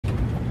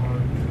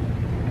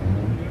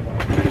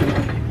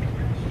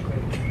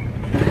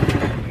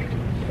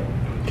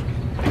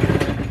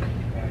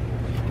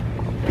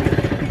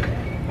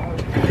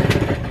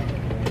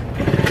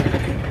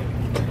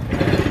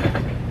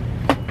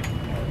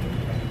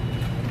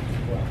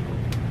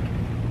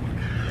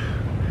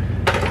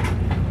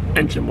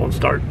engine won't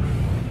start.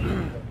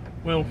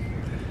 Well,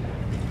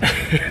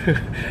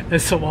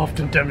 as so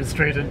often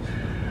demonstrated,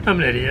 I'm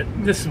an idiot.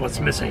 This is what's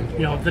missing, you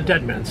know, the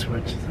dead man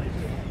switch.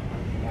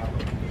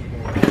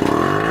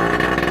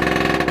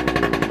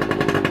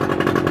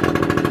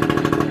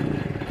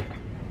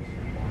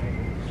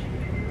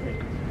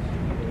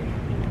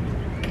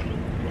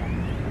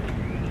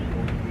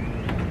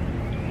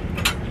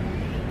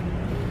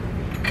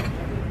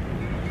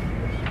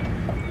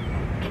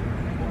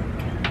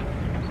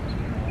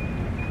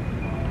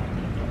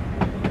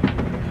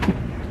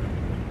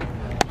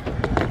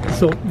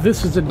 So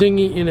this is the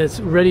dinghy in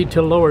its ready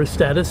to lower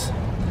status,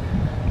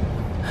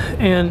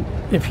 and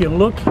if you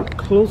look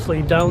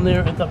closely down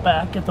there at the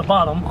back, at the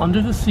bottom,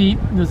 under the seat,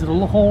 there's a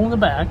little hole in the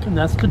back, and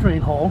that's the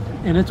drain hole,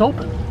 and it's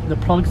open. The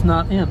plug's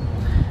not in.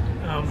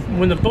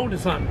 When the boat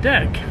is on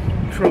deck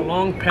for a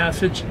long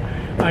passage,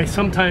 I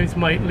sometimes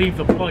might leave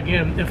the plug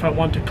in if I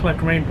want to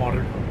collect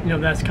rainwater. You know,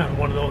 that's kind of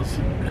one of those.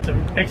 It's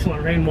an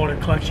excellent rainwater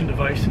collection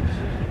device,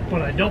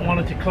 but I don't want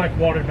it to collect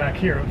water back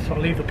here, so I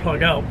leave the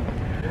plug out.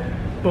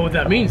 But what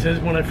that means is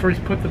when I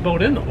first put the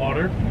boat in the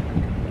water,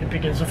 it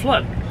begins to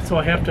flood. So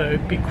I have to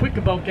be quick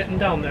about getting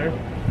down there,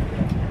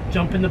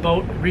 jump in the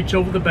boat, reach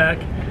over the back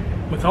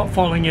without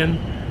falling in,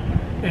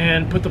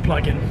 and put the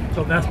plug in.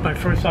 So that's my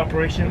first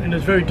operation, and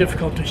it's very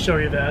difficult to show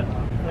you that.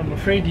 I'm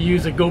afraid to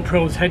use a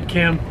GoPro's head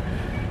cam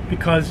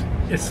because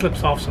it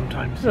slips off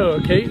sometimes.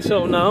 Okay,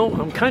 so now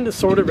I'm kind of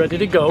sort of ready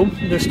to go.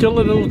 There's still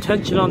a little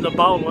tension on the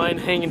bow line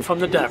hanging from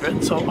the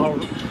davit, so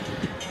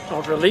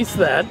I'll release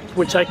that,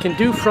 which I can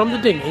do from the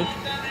dinghy.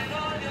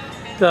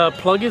 The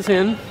plug is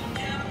in,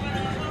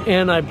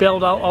 and I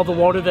bailed out all the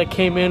water that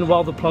came in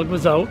while the plug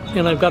was out,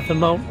 and I've got the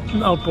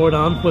outboard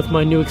on with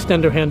my new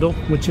extender handle,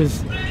 which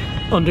is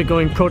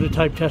undergoing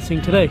prototype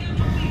testing today.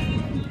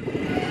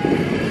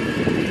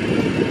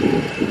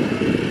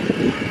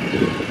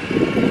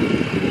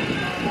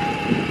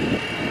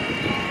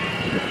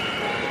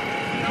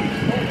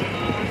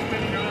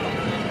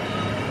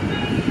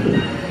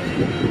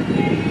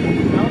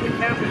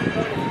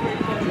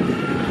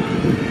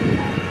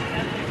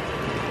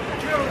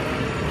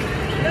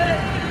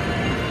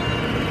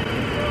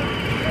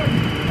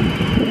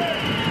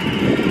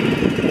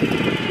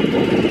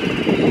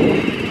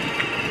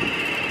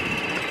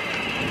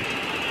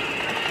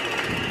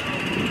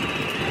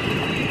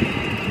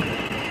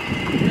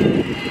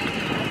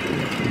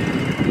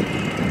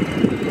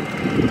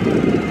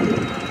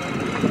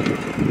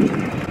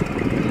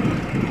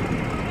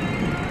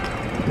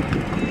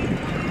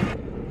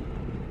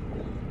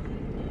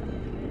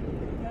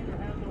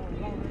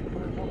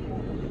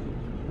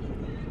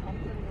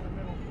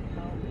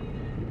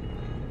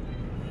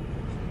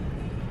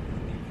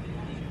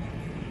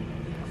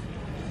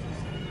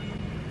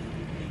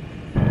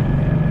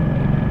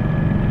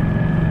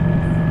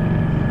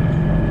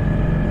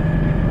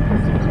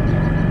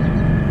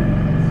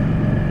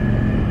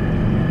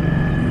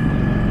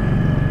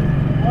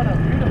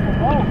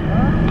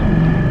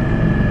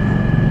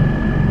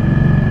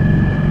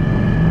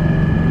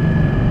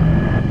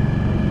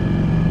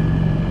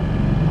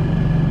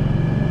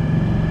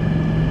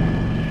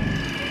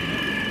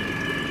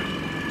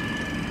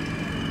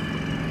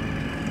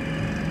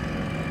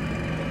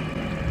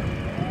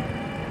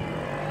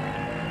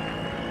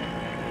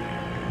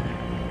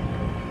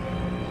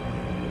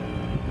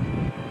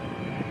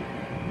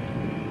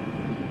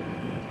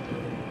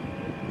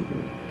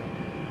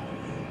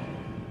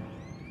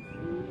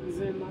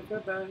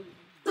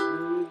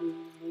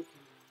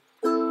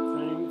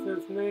 Things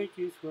that make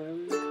you swear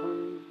and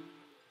clean.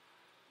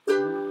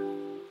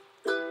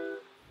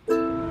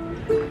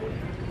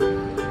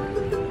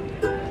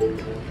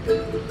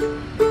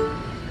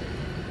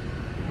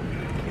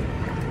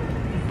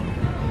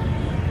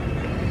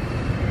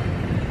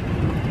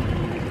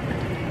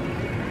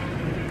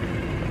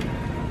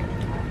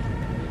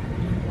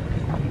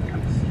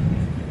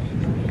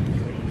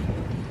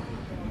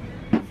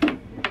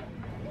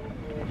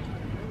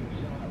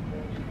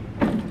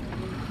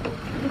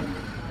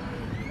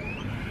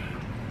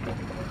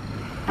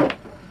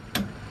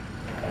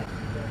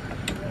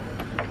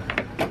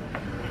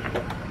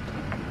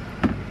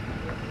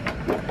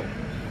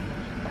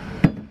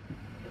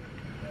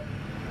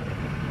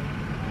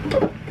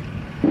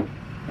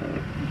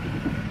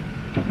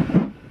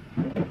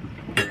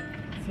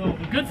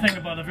 The good thing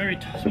about a very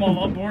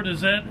small outboard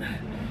is that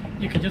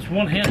you can just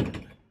one-hand it.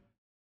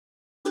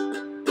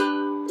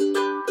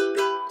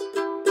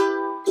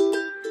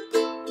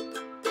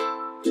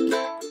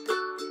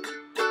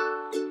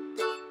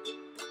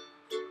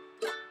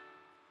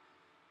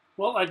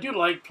 Well, I do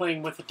like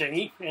playing with the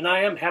dinghy, and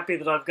I am happy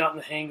that I've gotten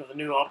the hang of the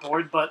new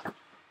outboard, but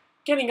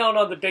getting out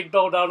on the big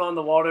boat, out on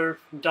the water,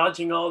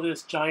 dodging all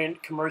this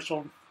giant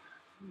commercial,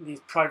 these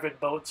private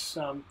boats,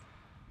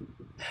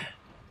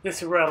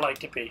 this is where I like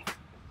to be.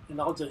 And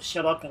I'll just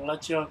shut up and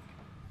let you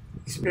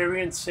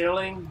experience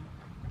sailing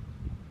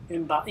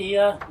in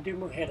Bahia de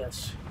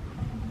Mujeres.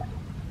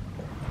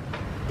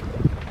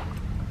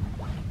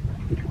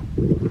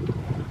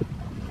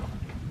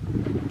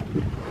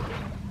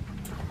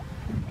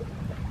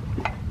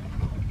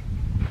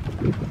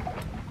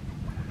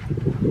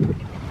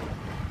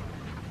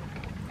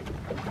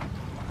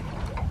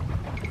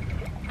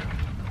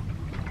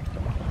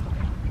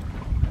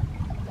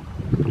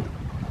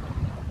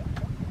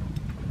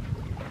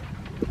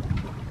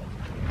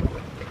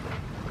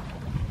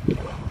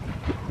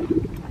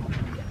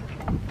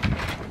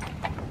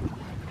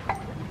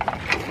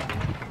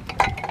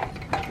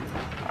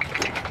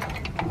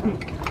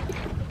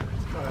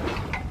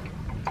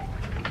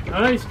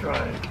 Nice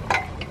try.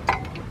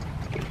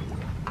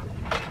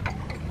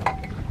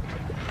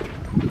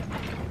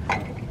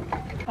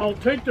 I'll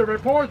take the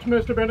reports,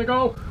 Mr.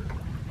 Bendigo.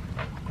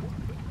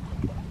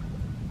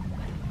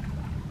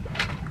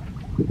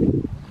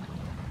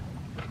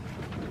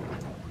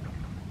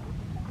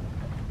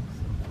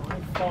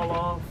 Fall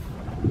off.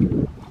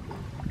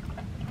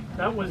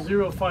 That was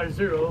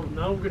 050.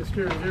 Now we're going to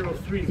steer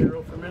 030 for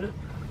a minute.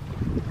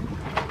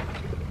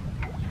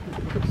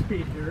 Just pick up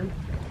speed here.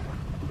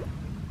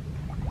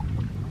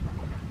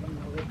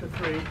 I'll get to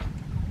 3.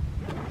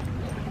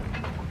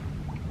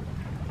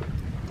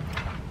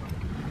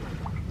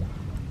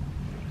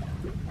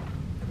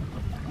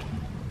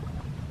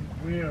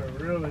 We are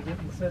really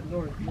getting set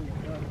north. Oh my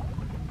God.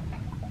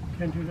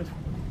 Can't do this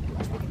one.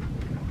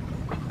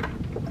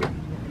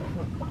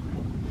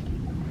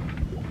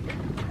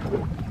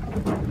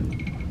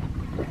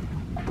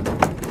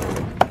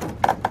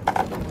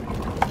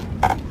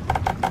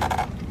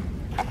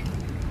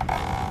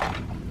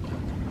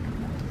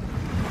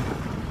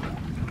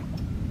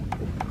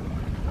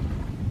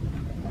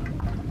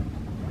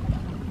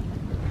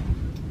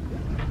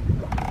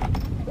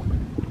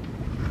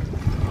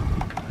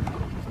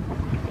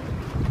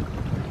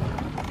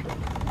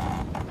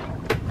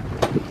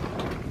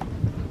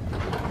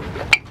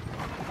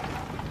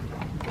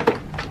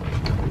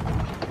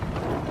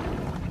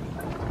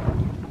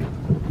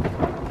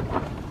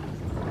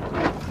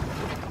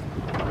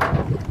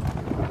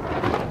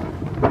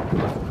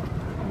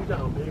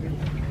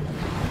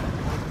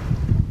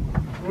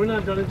 We're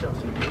not done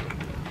adjusting.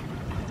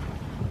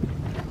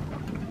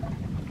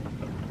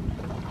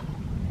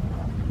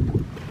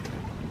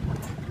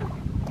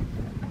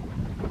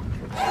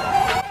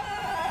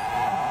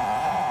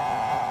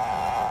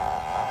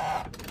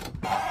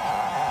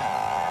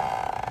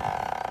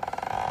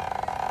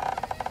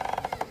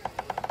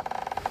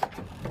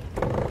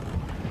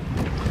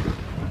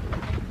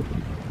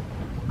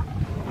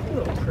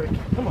 Little trick.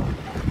 Come on.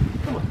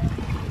 Come on.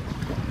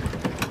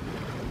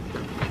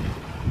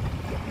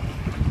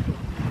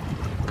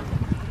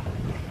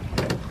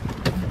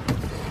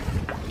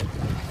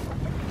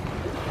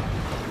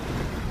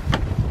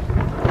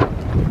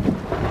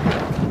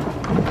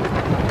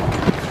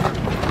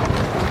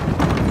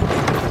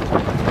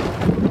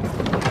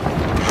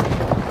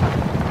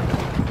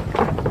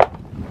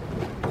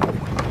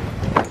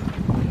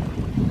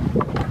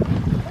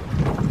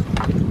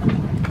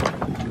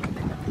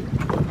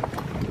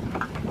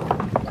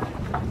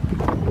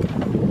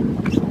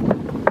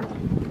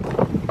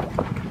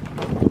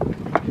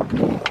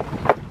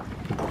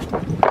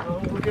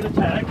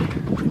 Attack.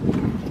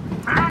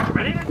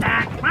 Ready to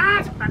attack.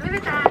 Ready to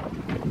attack.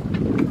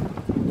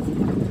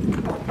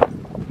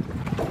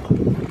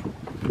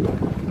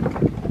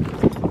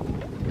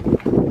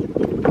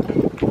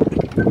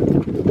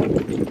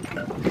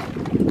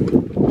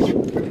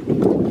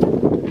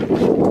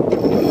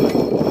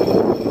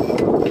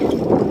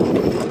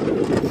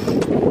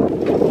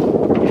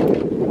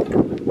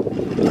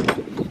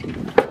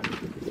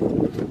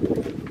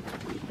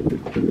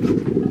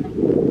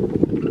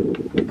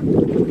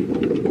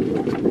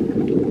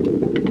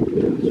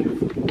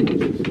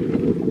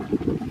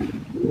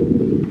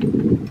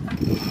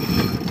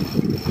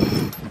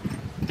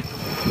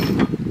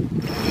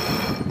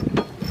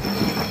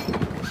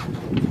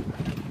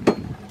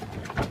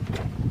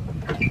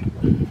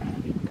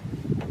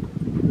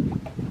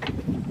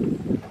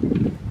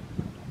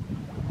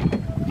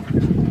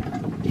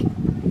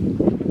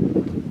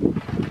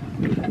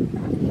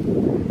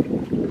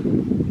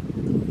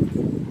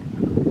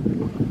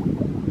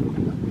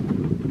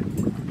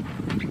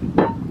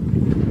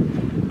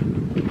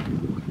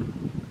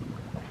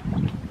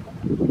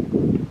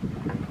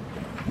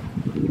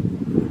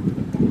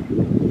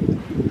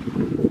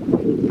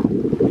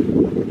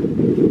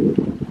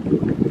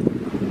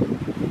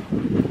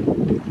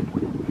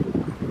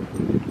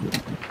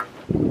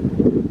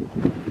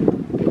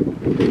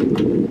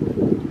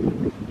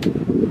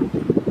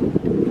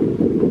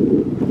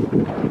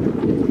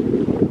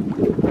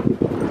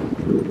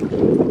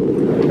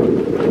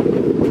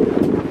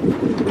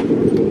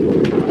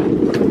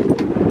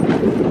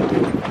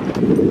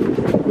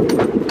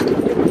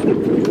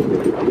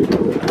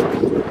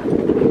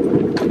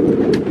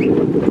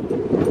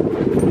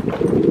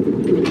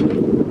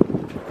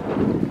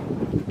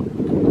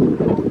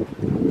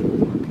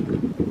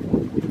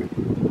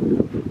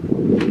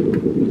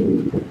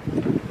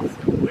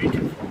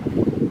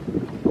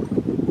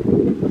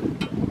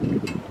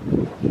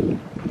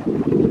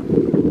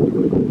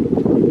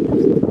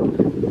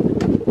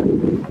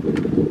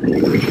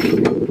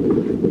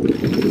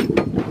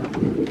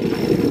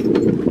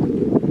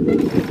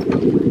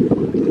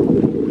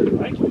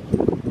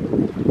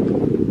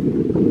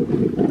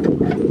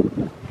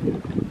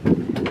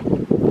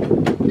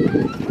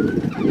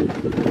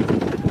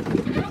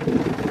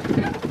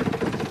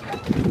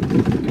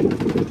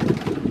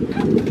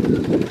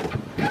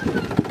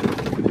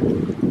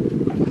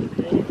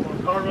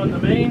 On the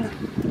main,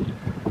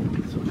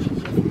 so she's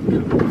just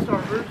coming to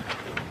starboard.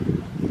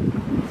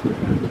 Let's go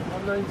back to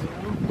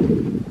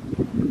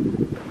 190.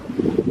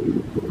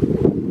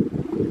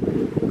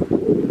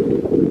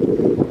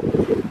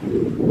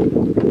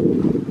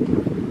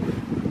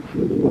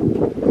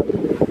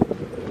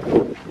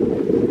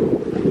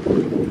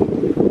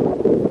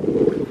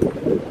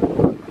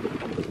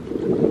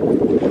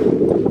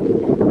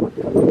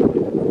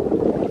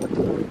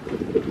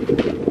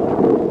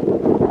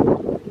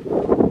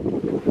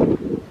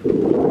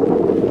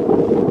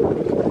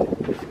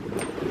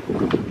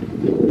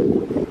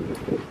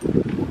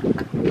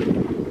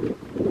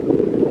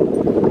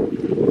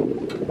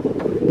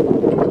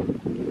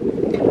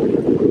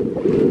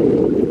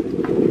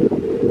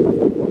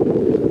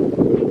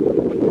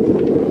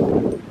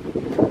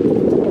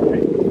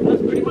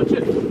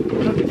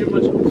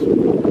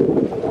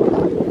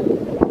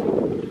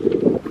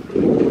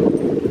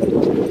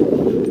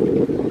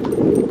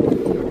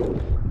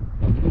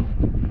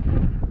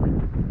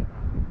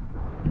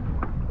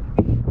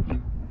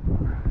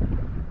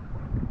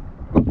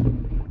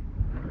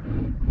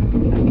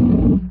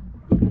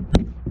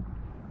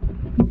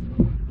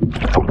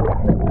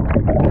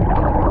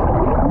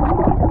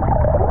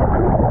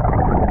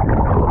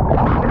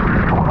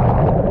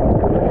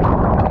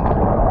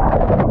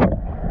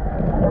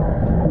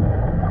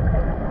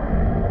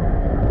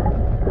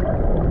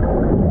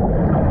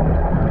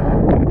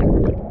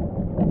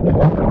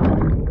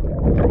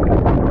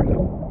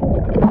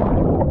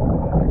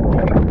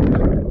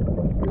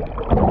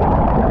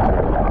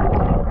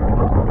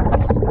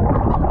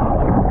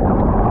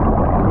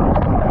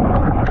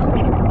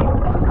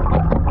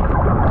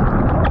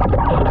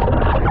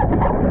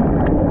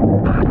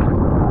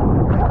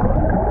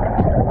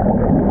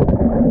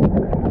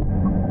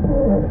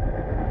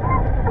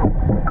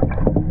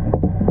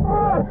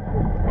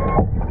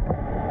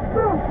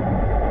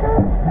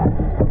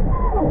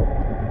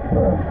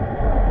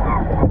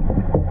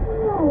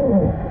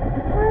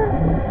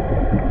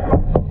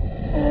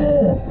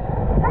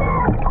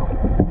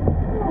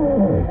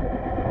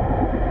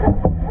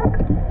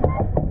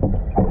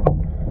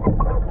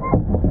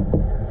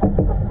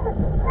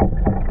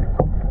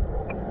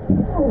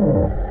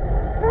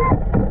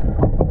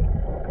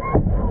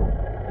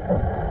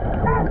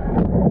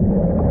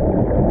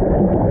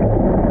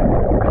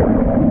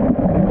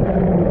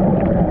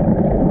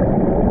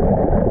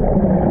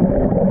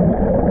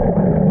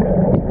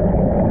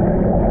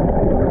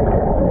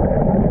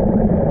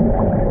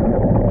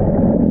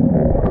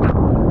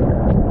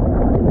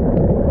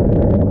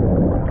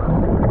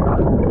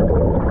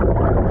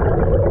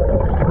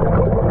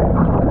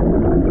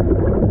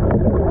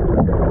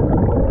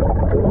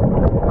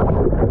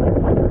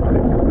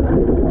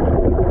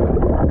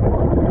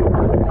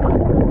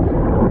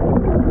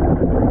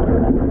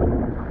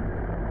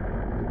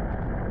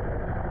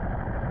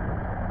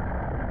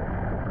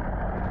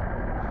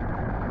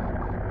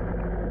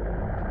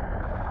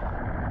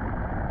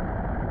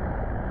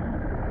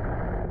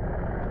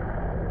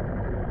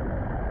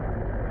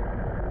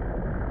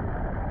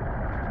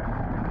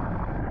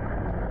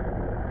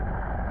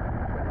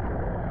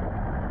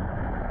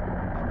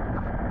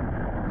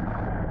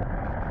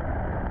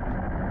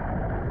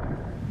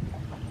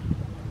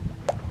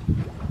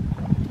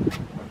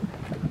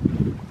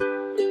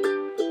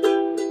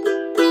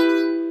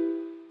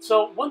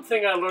 So one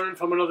thing I learned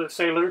from another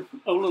sailor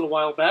a little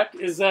while back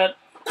is that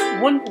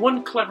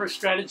one clever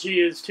strategy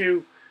is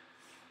to,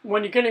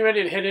 when you're getting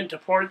ready to head into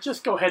port,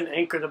 just go ahead and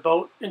anchor the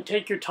boat and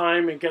take your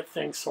time and get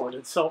things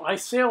sorted. So I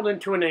sailed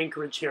into an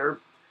anchorage here.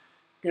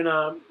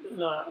 I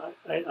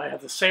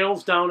have the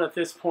sails down at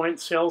this point,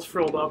 sails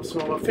furled up, so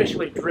I'm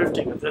officially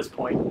drifting at this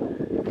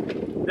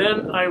point.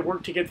 Then I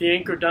work to get the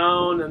anchor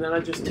down, and then I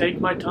just take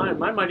my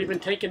time. I might even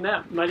take a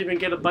nap, might even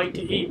get a bite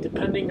to eat,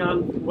 depending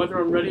on whether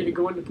I'm ready to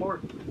go into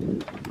port.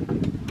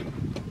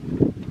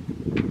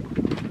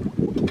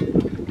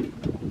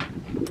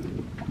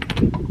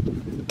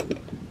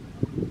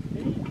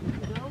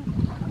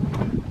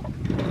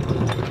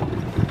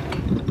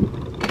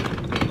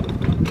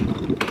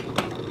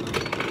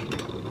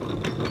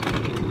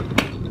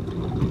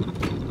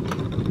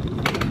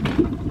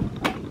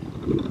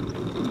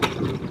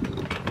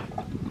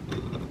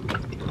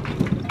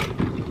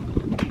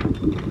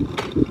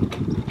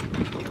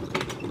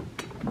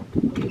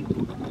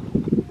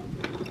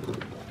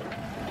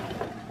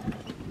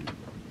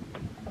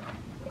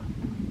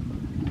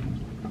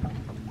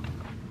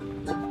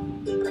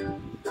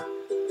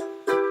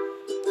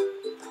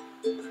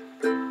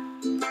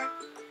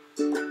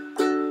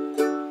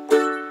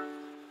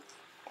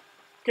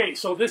 Okay,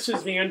 so this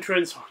is the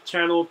entrance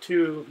channel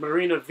to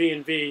Marina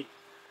V&V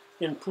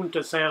in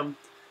Punta Sam,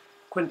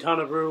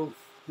 Quintana Roo,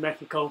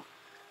 Mexico.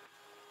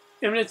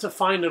 I mean, it's a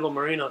fine little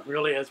marina,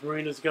 really, as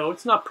marinas go.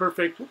 It's not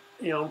perfect,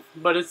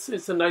 but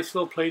it's a nice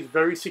little place,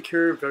 very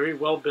secure, very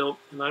well built,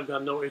 and I've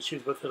got no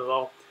issues with it at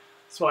all.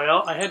 So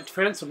I had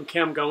transom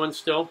cam going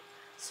still,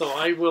 so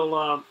I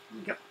will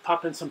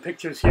pop in some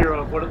pictures here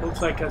of what it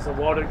looks like as the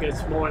water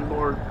gets more and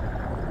more,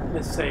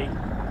 let's say,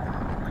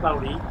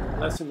 cloudy,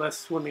 less and less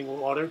swimming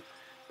water.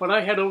 But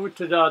I head over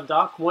to the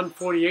dock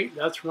 148.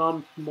 That's where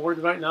I'm moored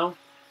right now.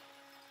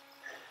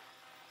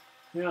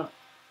 Yeah.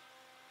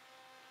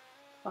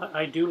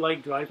 I do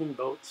like driving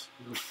boats.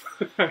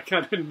 I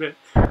gotta admit,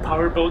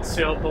 power boats,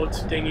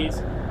 sailboats, dinghies.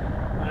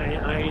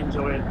 I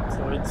enjoy it.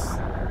 So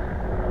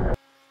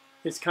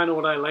it's kind of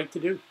what I like to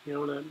do.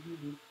 You know,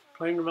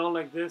 playing around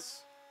like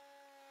this.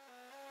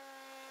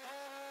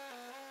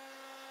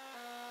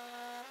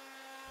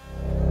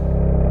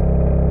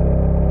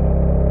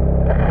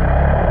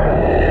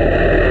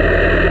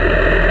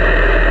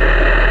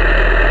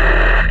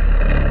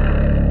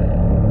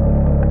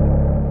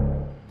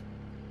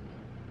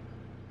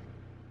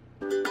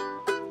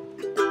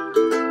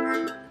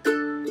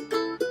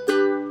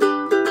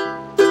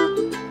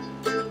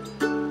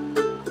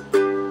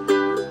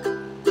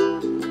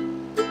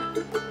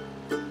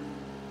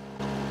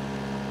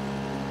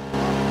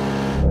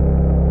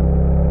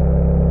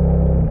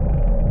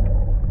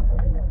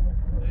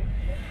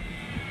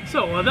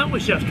 So that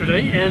was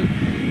yesterday, and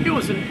it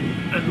was a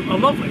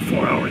lovely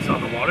 4 hours on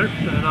the water,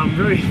 and I'm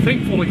very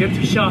thankful to get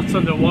the shots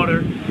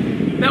underwater.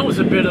 That was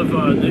a bit of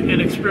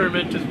an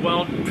experiment as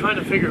well, trying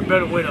to figure a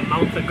better way to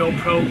mount the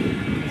GoPro,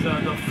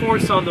 because the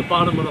force on the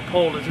bottom of the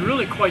pole is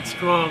really quite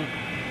strong,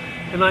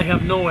 and I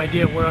have no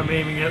idea where I'm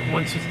aiming it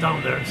once it's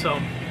down there, so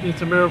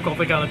it's a miracle if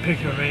I got a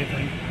picture of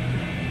anything.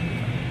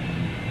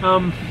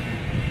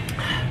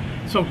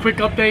 So quick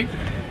update.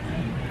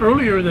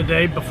 Earlier in the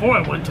day, before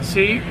I went to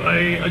sea, I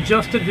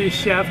adjusted the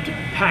shaft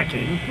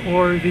packing,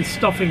 or the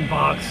stuffing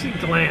box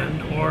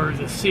gland, or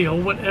the seal,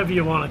 whatever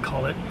you want to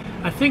call it.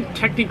 I think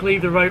technically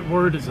the right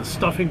word is a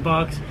stuffing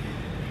box.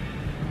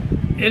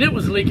 And it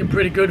was leaking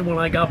pretty good when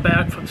I got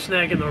back from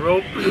snagging the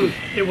rope.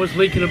 It was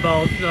leaking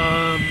about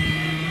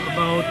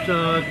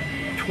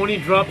 20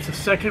 drops a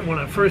second when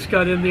I first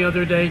got in the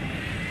other day.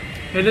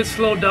 And it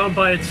slowed down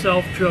by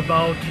itself to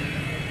about,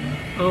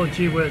 oh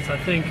gee whiz, I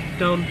think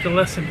down to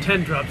less than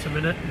 10 drops a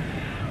minute.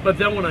 But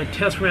then when I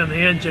test ran the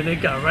engine, it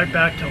got right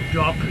back to a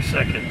drop per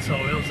second. So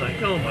it was like,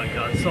 oh my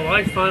god. So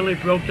I finally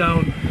broke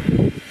down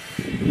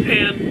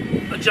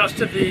and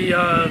adjusted the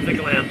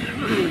gland.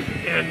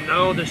 And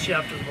now the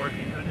shaft is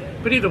working.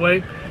 But either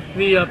way,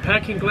 the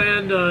packing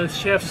gland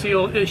shaft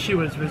seal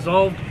issue is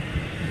resolved.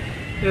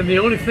 And the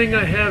only thing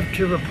I have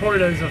to report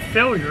as a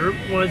failure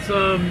was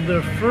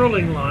the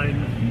furling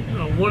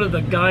line, one of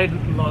the guide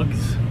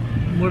lugs,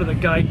 one of the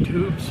guide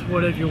tubes,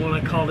 whatever you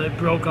want to call it,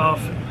 broke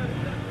off.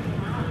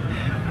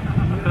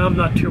 I'm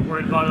not too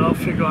worried about it. I'll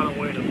figure out a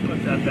way to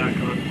put that back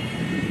on.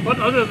 But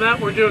other than that,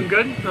 we're doing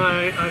good.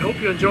 I hope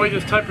you enjoy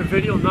this type of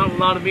video. Not a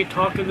lot of me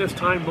talking this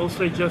time,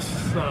 mostly just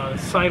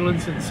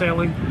silence and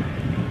sailing.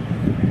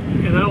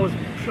 And I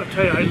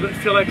tell you, I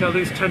feel like I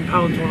lose 10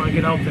 pounds when I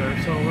get out there.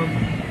 So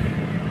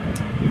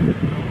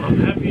I'm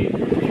happy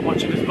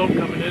watching this boat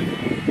coming in.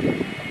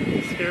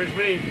 It scares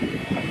me.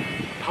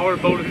 Power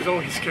boat is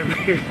always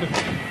scary.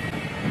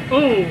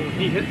 Oh,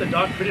 he hit the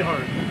dock pretty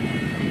hard.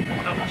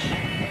 Ouch.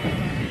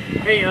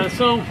 Hey,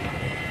 so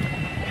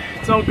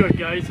it's all good,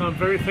 guys. I'm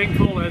very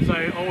thankful, as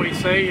I always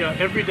say,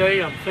 every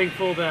day I'm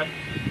thankful that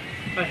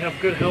I have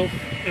good health,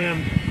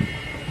 and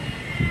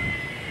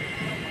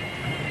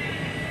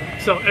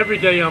so every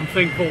day I'm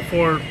thankful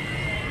for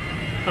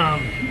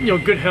you know,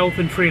 good health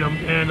and freedom,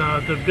 and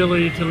the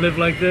ability to live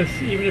like this,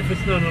 even if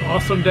it's not an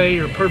awesome day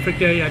or perfect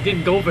day. I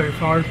didn't go very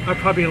far. I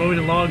probably only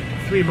logged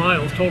 3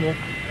 miles total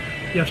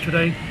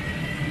yesterday.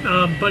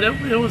 But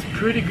it was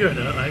pretty good.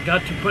 I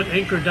got to put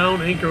anchor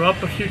down, anchor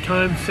up a few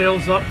times,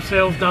 sails up,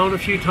 sails down a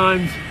few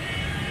times,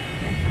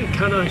 and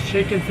kind of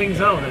shaking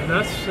things out. And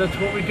that's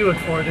what we do it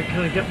for, to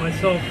kind of get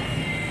myself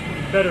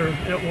better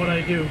at what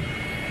I do.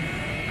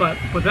 But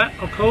with that,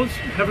 I'll close.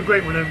 Have a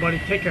great one, everybody.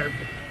 Take care.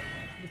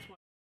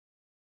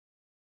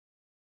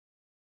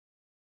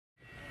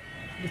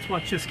 Let's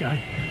watch this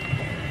guy.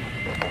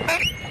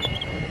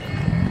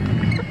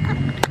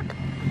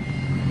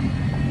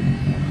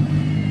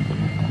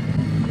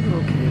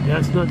 Okay,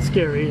 that's not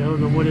scary. I don't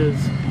know what is.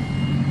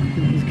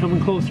 He's coming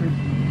closer.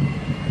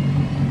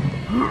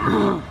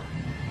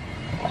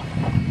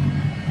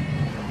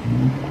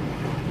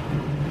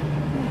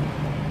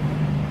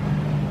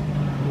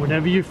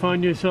 Whenever you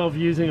find yourself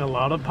using a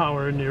lot of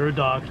power near a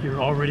dock,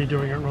 you're already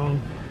doing it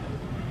wrong.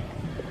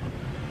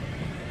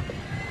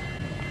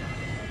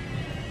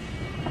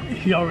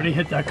 He already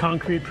hit that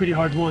concrete pretty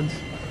hard once.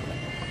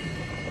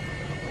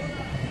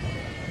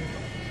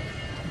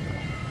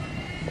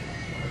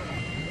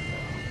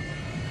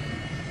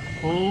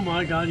 Oh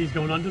my god, he's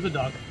going under the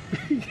dock.